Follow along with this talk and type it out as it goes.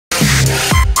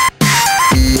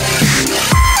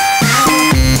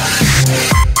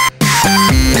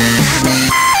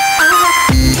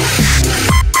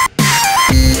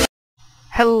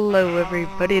Hello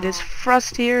everybody, it is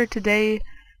Frost here today,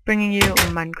 bringing you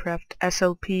Minecraft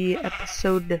SLP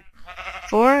episode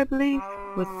 4, I believe,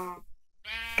 with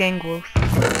Gang Wolf.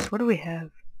 What do we have?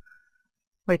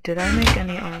 Wait, did I make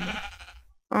any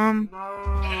armor?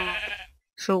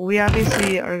 So we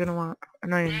obviously are gonna want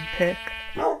an iron pick.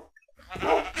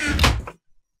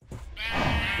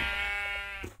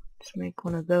 Let's make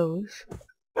one of those.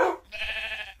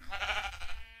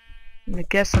 And I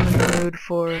guess I'm in the mood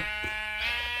for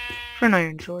an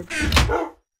iron sword. Let's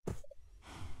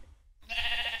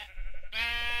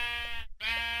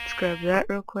grab that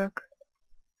real quick.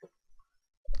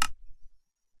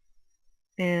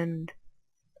 And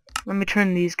let me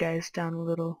turn these guys down a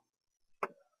little.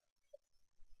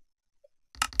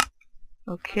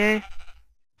 Okay.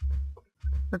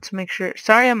 Let's make sure.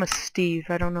 Sorry I'm a Steve.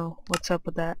 I don't know what's up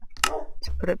with that. Let's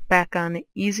put it back on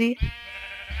easy.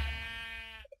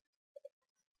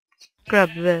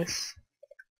 Grab this.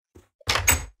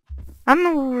 I don't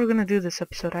know what we're gonna do this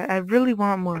episode. I really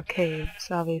want more caves,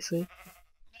 obviously.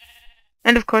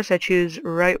 And of course I choose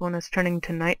right when it's turning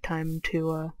to nighttime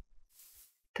to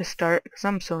start, because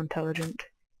I'm so intelligent.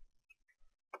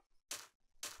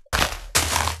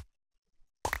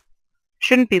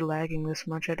 Shouldn't be lagging this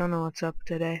much. I don't know what's up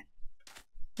today.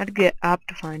 I'd get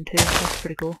Optifine too. That's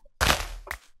pretty cool.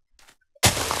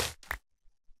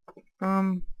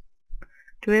 Do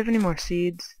we have any more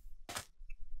seeds?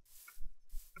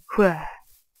 Whew.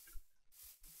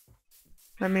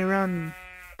 Let me run.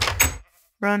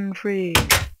 Run free.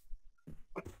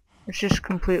 Let's just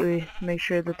completely make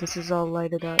sure that this is all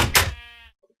lighted up.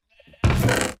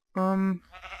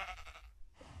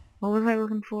 What was I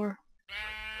looking for?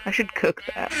 I should cook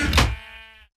that.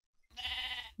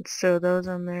 Let's throw those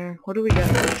on there. What do we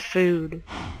got for food?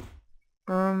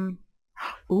 Ooh.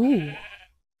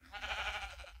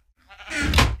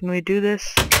 Can we do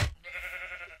this?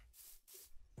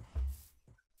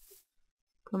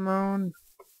 Come on.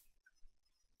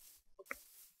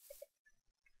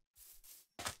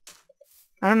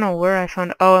 I don't know where I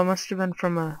found. Oh, it must have been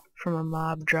from a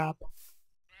mob drop.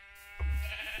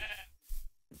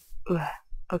 Ugh.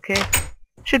 Okay.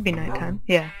 Should be nighttime.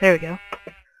 Yeah, there we go.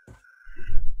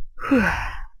 Whew.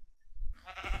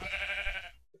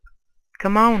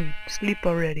 Come on, sleep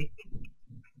already.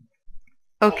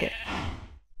 Okay.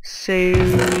 So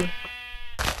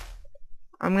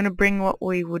I'm gonna bring what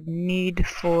we would need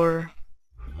for...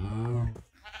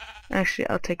 Actually,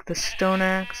 I'll take the stone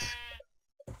axe.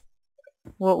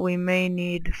 What we may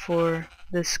need for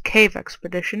this cave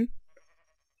expedition.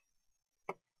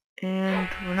 And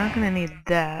we're not gonna need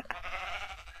that.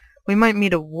 We might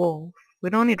meet a wolf.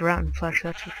 We don't need rotten flesh,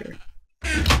 that's for sure.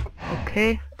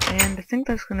 Okay, and I think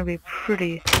that's gonna be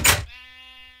pretty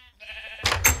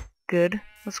good.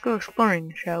 Let's go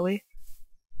exploring, shall we?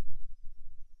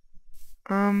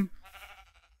 Okay,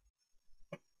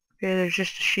 there's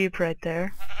just a sheep right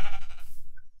there.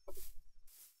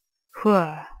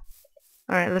 Alright,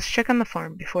 let's check on the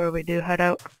farm before we do head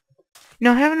out. You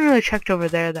know, I haven't really checked over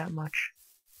there that much.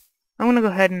 I'm gonna go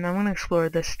ahead and I'm gonna explore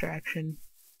this direction.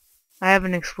 I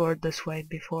haven't explored this way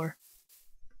before.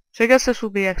 So I guess this will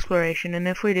be exploration, and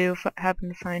if we do happen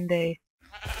to find a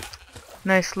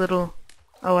nice little...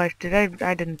 Oh, I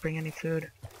didn't bring any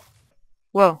food.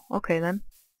 Whoa, okay then.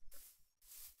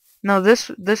 No,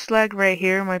 this lag right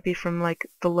here might be from, like,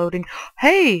 the loading...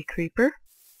 Hey, creeper!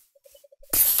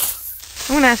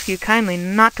 I'm gonna ask you kindly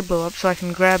not to blow up so I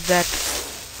can grab that...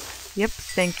 Yep,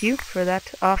 thank you for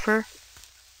that offer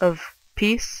of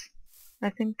peace, I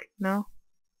think. No?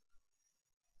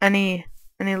 Any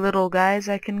little guys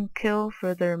I can kill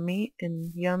for their meat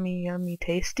and yummy, yummy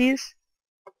tasties?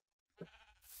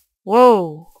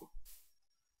 Whoa!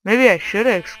 Maybe I should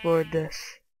have explored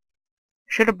this.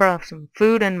 Should have brought some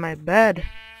food in my bed.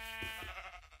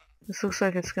 This looks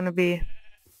like it's gonna be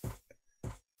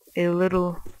a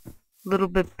little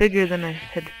bit bigger than I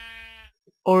had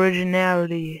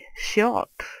originally thought.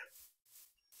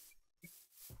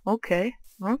 Okay,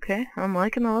 I'm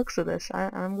liking the looks of this.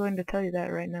 I'm going to tell you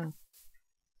that right now.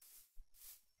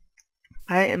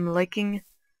 I am liking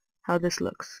how this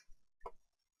looks.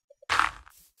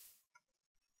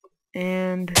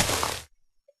 And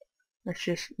let's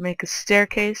just make a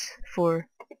staircase for...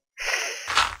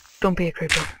 Don't be a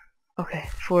creeper. Okay,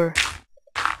 for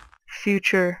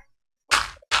future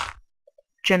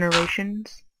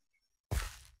generations.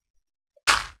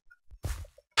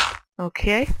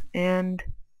 Okay, and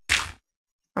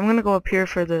I'm gonna go up here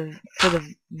for the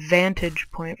vantage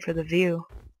point for the view.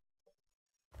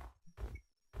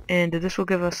 And this will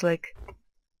give us like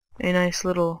a nice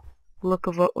little look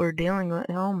of what we're dealing with.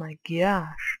 Oh my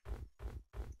gosh.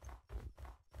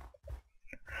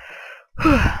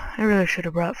 I really should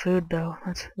have brought food though.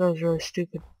 That was really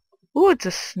stupid. Ooh, it's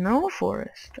a snow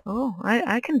forest. Oh,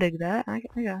 I can dig that. I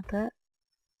got that.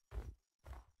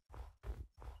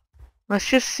 Let's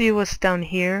just see what's down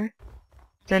here.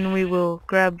 Then we will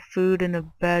grab food and a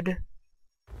bed.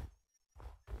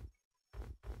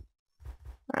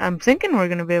 I'm thinking we're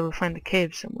gonna be able to find a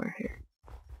cave somewhere here.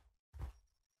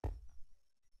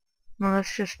 No,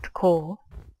 that's just coal.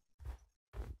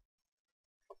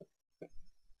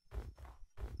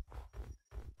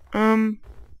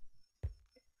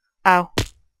 Ow.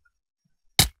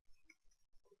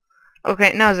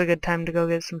 Okay, now's a good time to go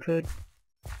get some food.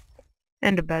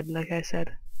 And a bed, like I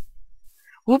said.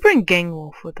 We'll bring Gang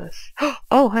Wolf with us.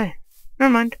 Oh, hey.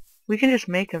 Never mind. We can just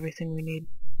make everything we need.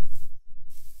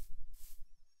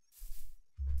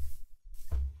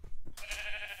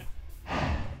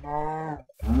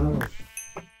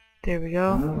 There we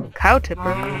go. Cow tipper.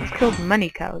 I've killed many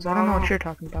cows. I don't know what you're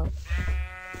talking about.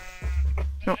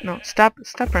 No, stop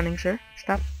running, sir.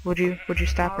 Stop. Would you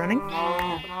stop running?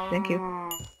 Thank you.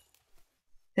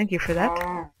 Thank you for that.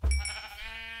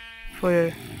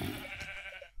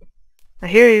 I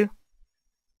hear you.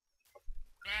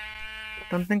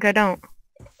 Don't think I don't.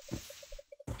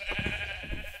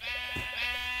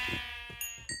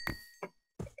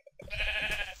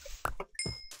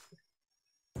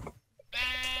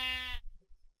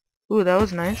 Ooh, that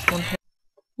was nice. One hit.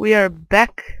 We are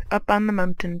back up on the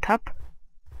mountain top.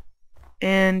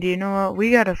 And you know what?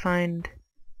 We gotta find...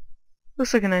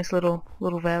 Looks like a nice little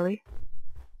valley.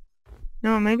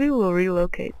 No, maybe we'll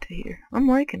relocate to here. I'm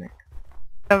liking it.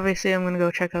 Obviously, I'm gonna go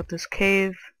check out this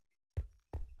cave.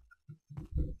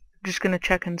 Just gonna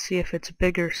check and see if it's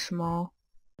big or small.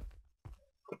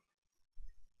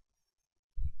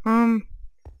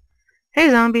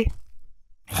 Hey zombie.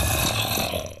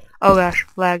 Oh gosh,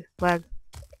 lag.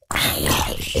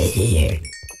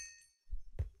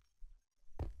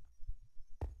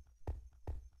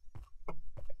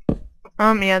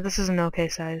 Yeah, this is an okay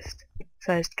sized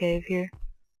cave here.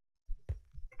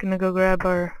 Gonna go grab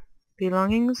our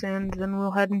belongings and then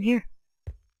we'll head in here.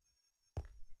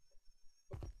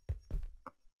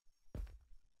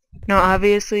 Now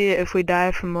obviously if we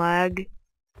die from lag,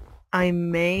 I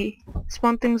may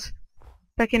spawn things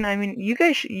back in. I mean, you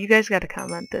guys gotta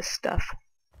comment this stuff.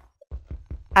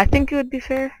 I think it would be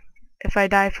fair if I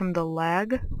die from the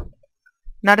lag.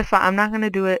 Not if I'm not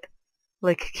gonna do it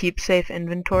like keep safe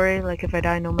inventory, like if I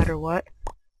die no matter what.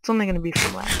 It's only gonna be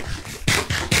from lag.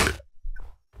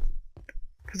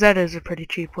 Cause that is a pretty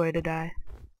cheap way to die.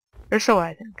 Or so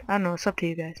I think. I don't know, it's up to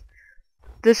you guys.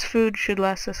 This food should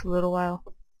last us a little while.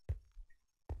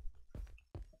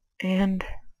 And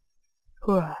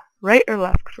right or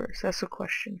left first? That's the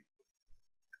question.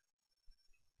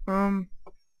 I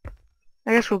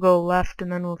guess we'll go left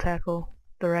and then we'll tackle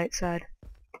the right side.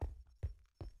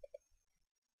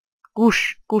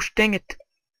 Goosh, dang it.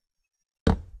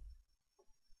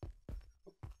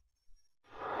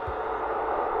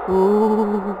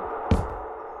 Ooh.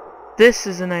 This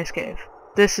is a nice cave.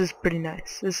 This is pretty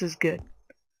nice. This is good.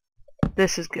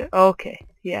 This is good. Okay,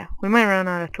 yeah. We might run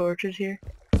out of torches here.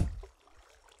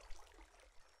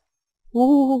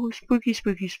 Ooh,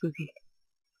 spooky.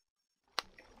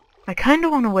 I kinda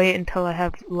wanna wait until I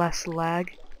have less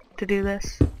lag to do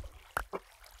this.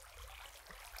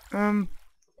 I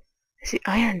see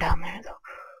iron down there though.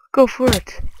 Go for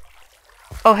it.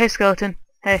 Oh, hey skeleton.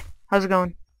 Hey, how's it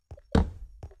going?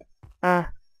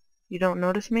 You don't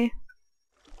notice me?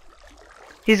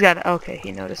 He's got it. Okay,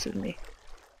 he notices me.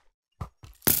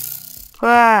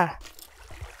 Ah!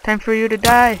 Time for you to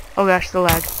die. Oh gosh, the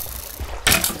lag.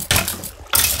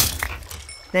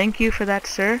 Thank you for that,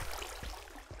 sir.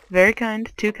 Very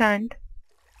kind. Too kind.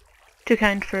 Too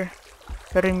kind for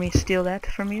letting me steal that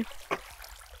from you.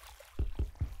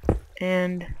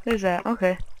 And there's that.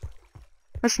 Okay.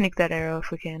 Let's sneak that arrow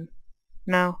if we can.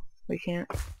 No, we can't.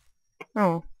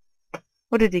 Oh.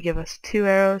 What did he give us? 2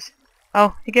 arrows?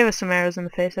 Oh, he gave us some arrows in the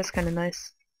face. That's kind of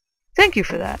nice. Thank you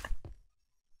for that.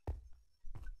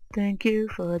 Thank you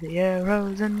for the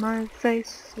arrows in my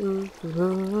face. Ooh,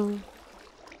 ooh, ooh.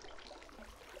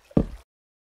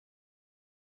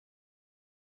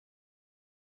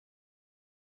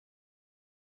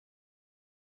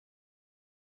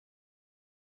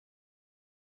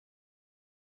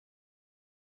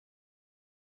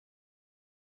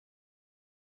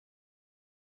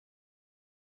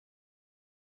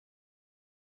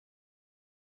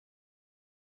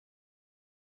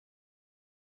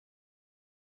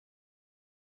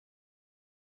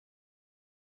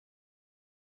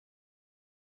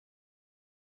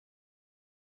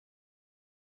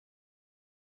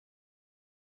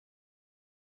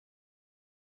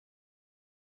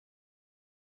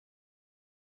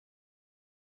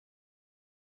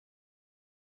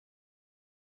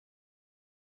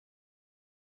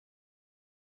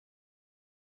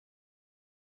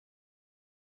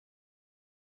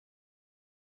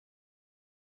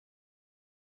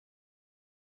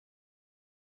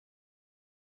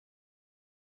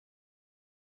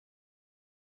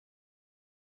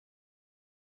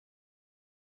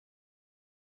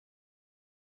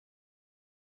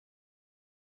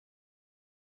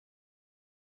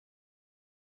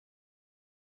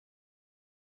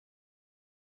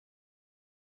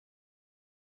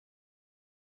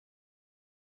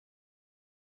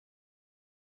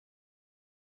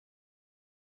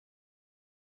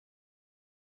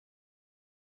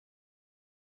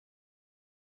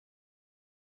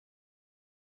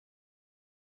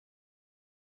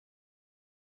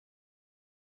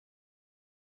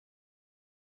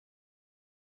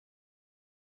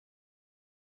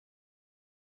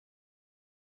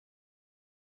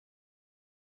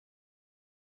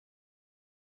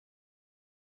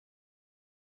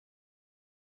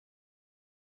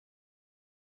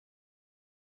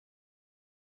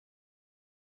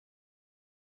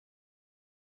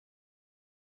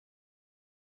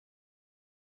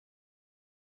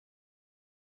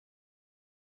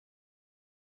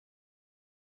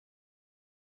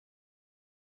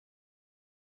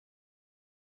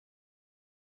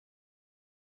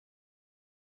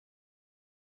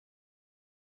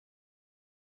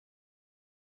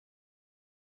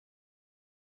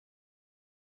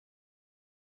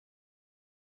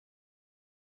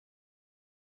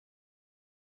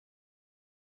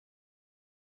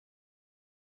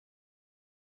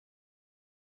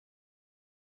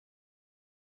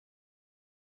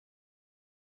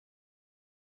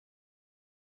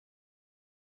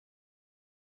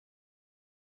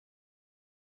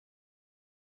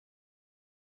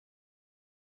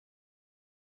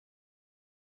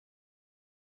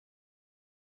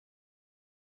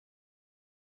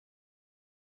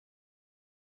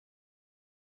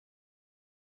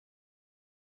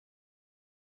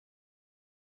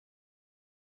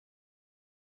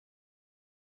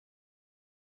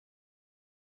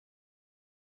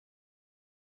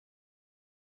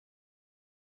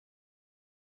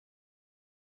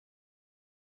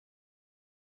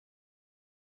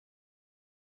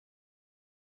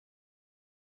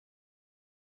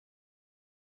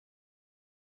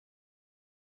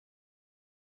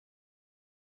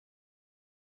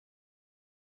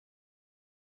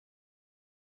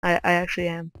 I actually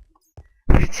am.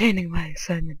 Retaining my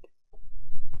assignment.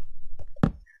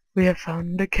 We have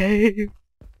found a cave.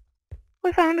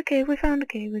 We found a cave, we found a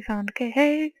cave, we found a cave.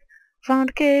 Hey,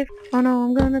 found a cave. Oh no,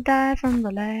 I'm gonna die from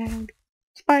the lag.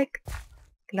 Spike.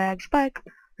 Lag spike.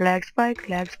 Lag spike.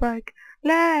 Lag spike.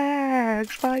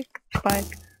 Lag spike.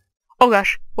 Spike. Oh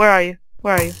gosh, where are you?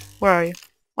 Where are you? Where are you?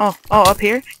 Oh, up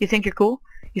here? You think you're cool?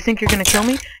 You think you're gonna kill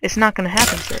me? It's not gonna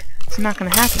happen, sir. It's not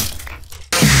gonna happen.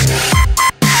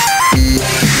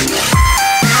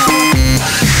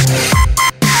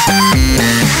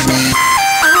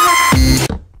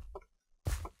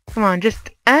 Come on,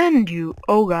 just end you.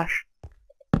 Oh gosh.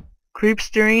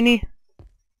 Creepsterini.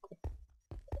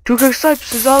 2 quick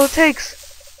swipes is all it takes.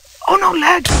 Oh no,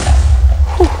 lag!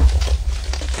 Whew.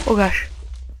 Oh gosh.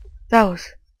 That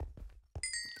was...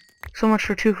 So much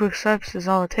for 2 quick swipes is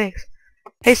all it takes.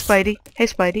 Hey Spidey. Hey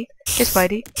Spidey. Hey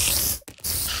Spidey.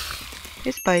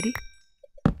 Hey Spidey.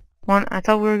 I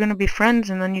thought we were gonna be friends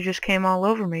and then you just came all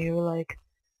over me. You were like,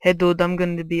 hey dude, I'm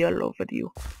gonna be all over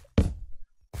you.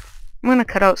 I'm gonna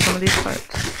cut out some of these parts.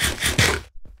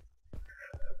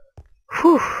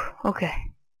 Whew, okay.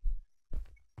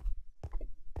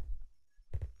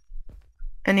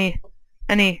 Any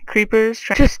creepers?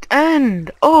 Just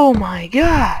end! Oh my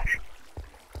gosh!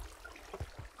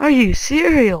 Are you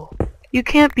serious? You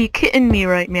can't be kidding me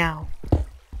right now.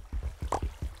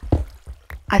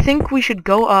 I think we should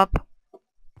go up.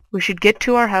 We should get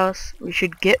to our house. We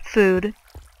should get food.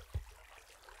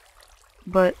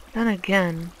 But then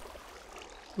again,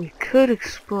 we could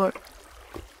explore.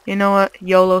 You know what?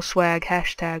 YOLO swag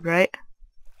hashtag, right?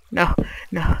 No.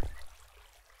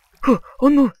 Oh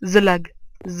no, Zalag.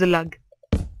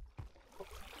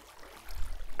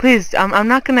 Please, I'm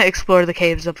not gonna explore the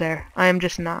caves up there. I am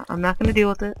just not. I'm not gonna deal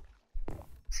with it.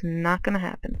 It's not gonna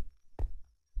happen.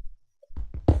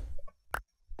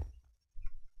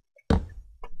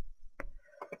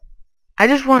 I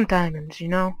just want diamonds, you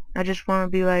know? I just want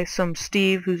to be like some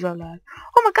Steve who's all like,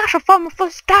 oh my gosh, I found my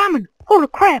first diamond! Holy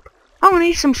crap! I'm gonna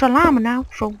eat some salami now,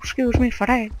 so excuse me for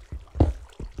that.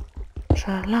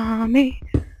 Salami,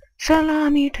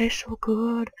 salami tastes so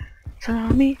good.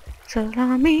 Salami,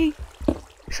 salami,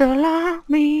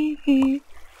 salami.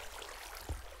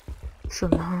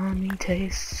 Salami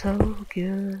tastes so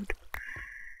good.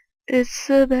 It's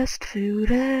the best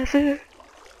food ever.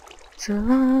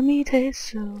 Salami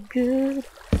tastes so good.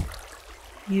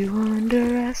 You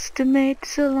underestimate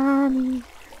salami,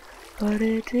 but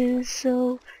it is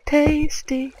so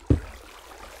tasty.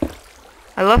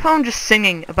 I love how I'm just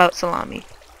singing about salami.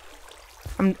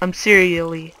 I'm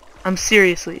seriously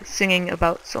singing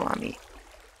about salami.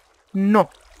 No.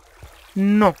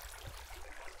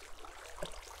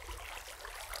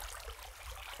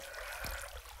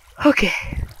 Okay.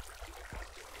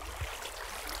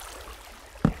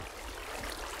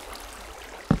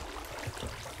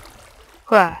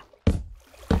 Wow.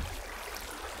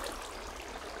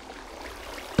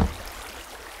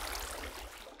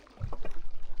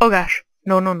 Oh gosh.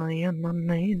 No.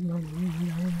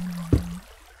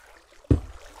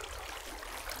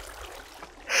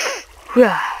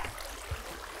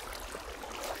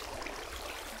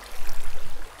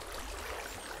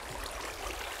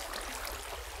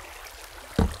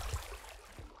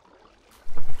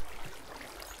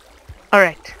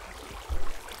 Alright.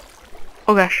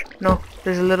 Oh gosh, no.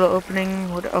 There's a little opening.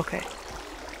 Okay.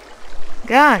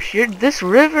 Gosh, this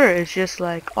river is just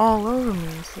like all over me.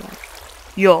 It's like,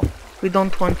 yo, we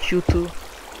don't want you to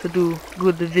do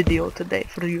good video today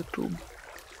for YouTube.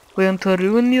 We want to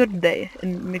ruin your day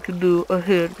and make you do a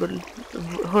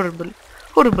horrible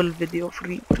video for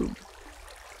YouTube.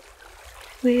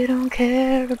 We don't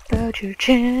care about your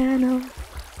channel.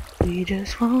 We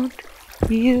just want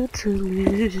you to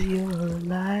lose your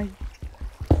life.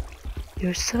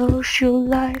 Your social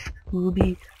life will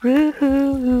be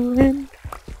ruined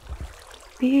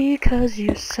because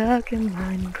you suck in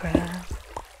Minecraft.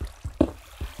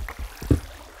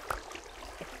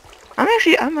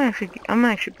 I'm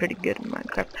actually pretty good in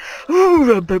Minecraft.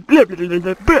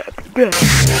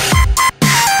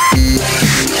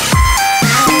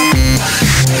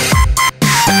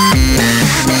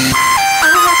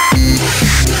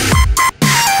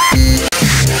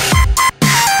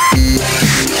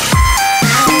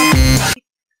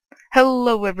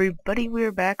 Hello everybody,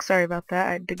 we're back. Sorry about that.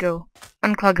 I had to go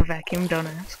unclog a vacuum, don't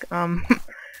ask.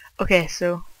 Okay,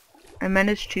 so I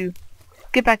managed to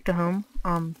get back to home.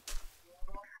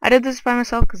 I did this by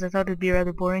myself because I thought it'd be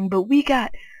rather boring, but we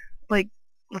got, like,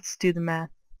 let's do the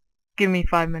math. Give me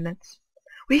 5 minutes.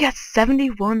 We got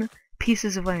 71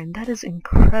 pieces of iron. That is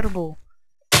incredible.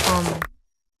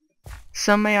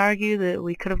 Some may argue that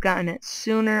we could have gotten it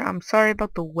sooner. I'm sorry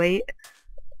about the wait.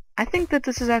 I think that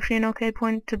this is actually an okay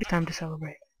point to be time to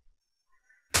celebrate.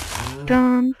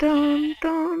 Dun dun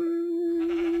dun.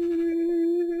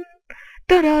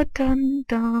 Da da dun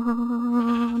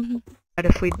dun. But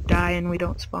if we die and we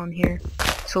don't spawn here,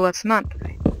 so let's not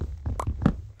die.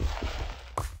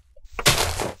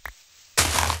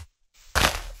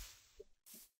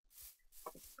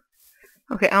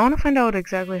 Okay, I want to find out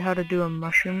exactly how to do a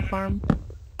mushroom farm,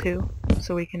 too,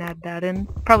 so we can add that in,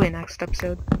 probably next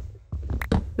episode.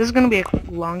 This is going to be a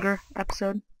longer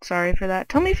episode, sorry for that.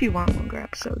 Tell me if you want longer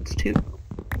episodes, too.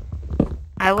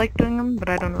 I like doing them, but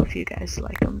I don't know if you guys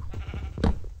like them.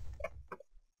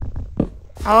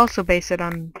 I'll also base it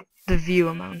on the view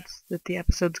amounts that the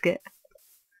episodes get.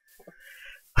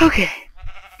 Okay.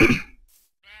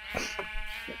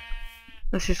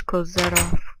 Let's just close that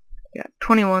off. Yeah,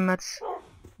 21, that's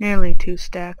nearly 2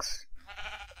 stacks.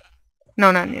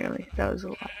 No, not nearly. That was a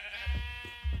lot.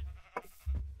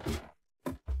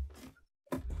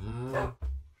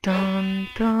 Dun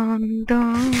dun dun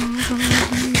dun.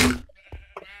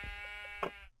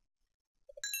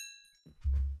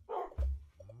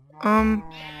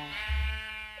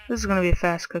 This is gonna be a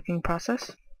fast cooking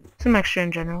process. Some extra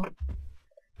in general.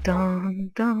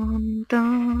 Dun dun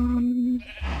dun.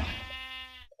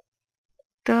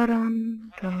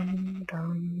 Dun dun dun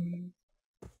dun.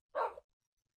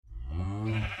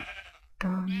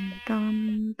 Dun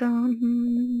dun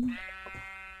dun.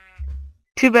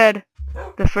 Too bad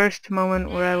the first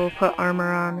moment where I will put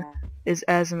armor on is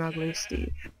as an ugly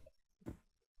Steve.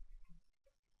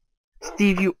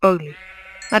 Steve, you ugly.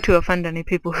 Not to offend any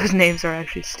people whose names are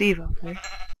actually Steve out there.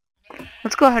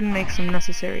 Let's go ahead and make some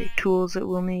necessary tools that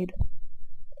we'll need.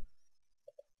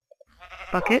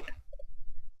 Bucket.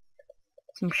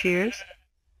 Some shears.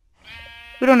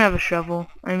 We don't have a shovel.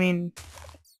 I mean,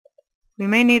 we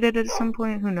may need it at some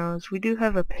point, who knows. We do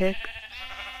have a pick.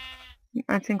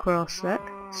 I think we're all set.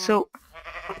 So,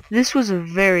 this was a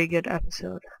very good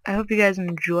episode. I hope you guys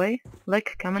enjoy.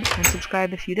 Like, comment, and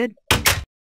subscribe if you did.